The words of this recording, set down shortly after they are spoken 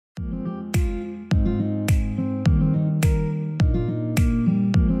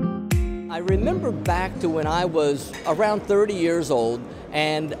remember back to when I was around 30 years old,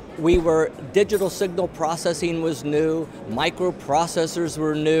 and digital signal processing was new, microprocessors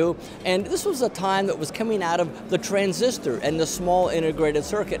were new, and this was a time that was coming out of the transistor and the small integrated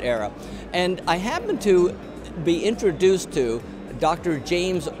circuit era. And I happened to be introduced to Dr.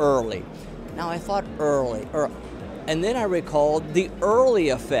 James Early. Now I thought Early, and then I recalled the Early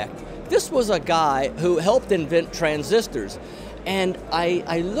effect. This was a guy who helped invent transistors. And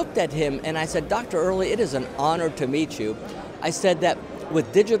I looked at him and I said, Dr. Early, it is an honor to meet you. I said that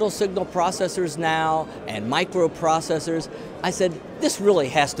with digital signal processors now and microprocessors, I said, this really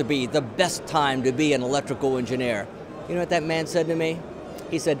has to be the best time to be an electrical engineer. You know what that man said to me?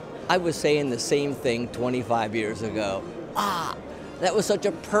 He said, I was saying the same thing 25 years ago. Ah, that was such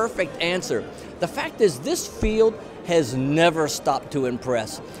a perfect answer. The fact is, this field has never stopped to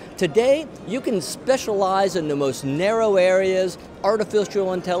impress. Today, you can specialize in the most narrow areas,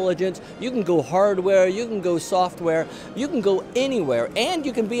 artificial intelligence, you can go hardware, you can go software, you can go anywhere, and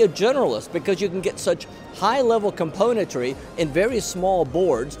you can be a generalist because you can get such high-level componentry in very small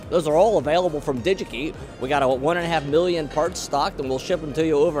boards. Those are all available from Digi-Key. We got 1.5 million parts stocked and we'll ship them to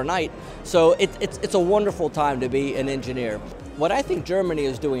you overnight. So it's a wonderful time to be an engineer. What I think Germany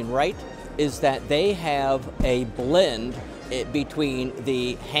is doing right is that they have a blend between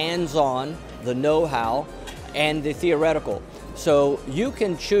the hands-on, the know-how, and the theoretical. So you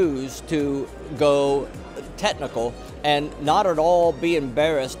can choose to go technical and not at all be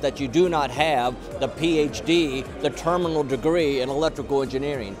embarrassed that you do not have the PhD, the terminal degree in electrical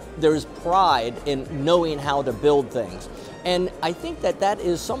engineering. There's pride in knowing how to build things. And I think that that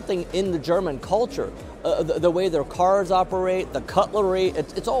is something in the German culture. The way their cars operate, the cutlery,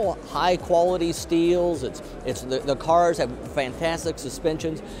 it's all high quality steels, the cars have fantastic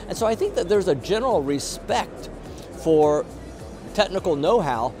suspensions. And so I think that there's a general respect for technical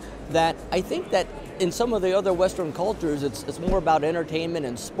know-how that I think that in some of the other Western cultures, it's more about entertainment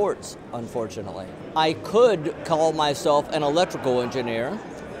and sports, unfortunately. I could call myself an electrical engineer,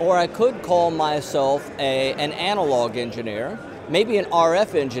 or I could call myself an analog engineer, maybe an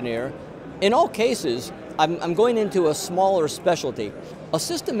RF engineer. In all cases, I'm going into a smaller specialty. A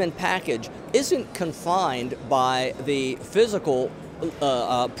system and package isn't confined by the physical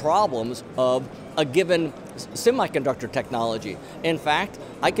problems of a given semiconductor technology. In fact,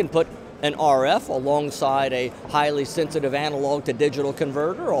 I can put an RF alongside a highly sensitive analog to digital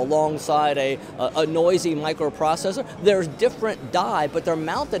converter, or alongside a noisy microprocessor. There's different die, but they're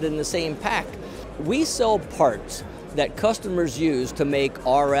mounted in the same pack. We sell parts that customers use to make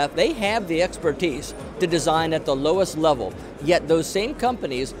RF. They have the expertise to design at the lowest level, yet those same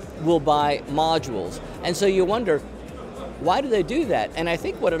companies will buy modules. And so you wonder, why do they do that? And I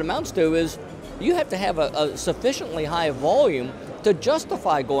think what it amounts to is you have to have a sufficiently high volume to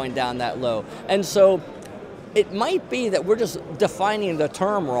justify going down that low. And so it might be that we're just defining the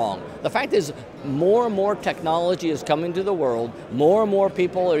term wrong. The fact is, more and more technology is coming to the world, more and more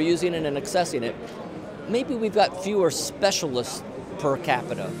people are using it and accessing it. Maybe we've got fewer specialists per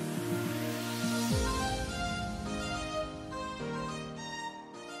capita.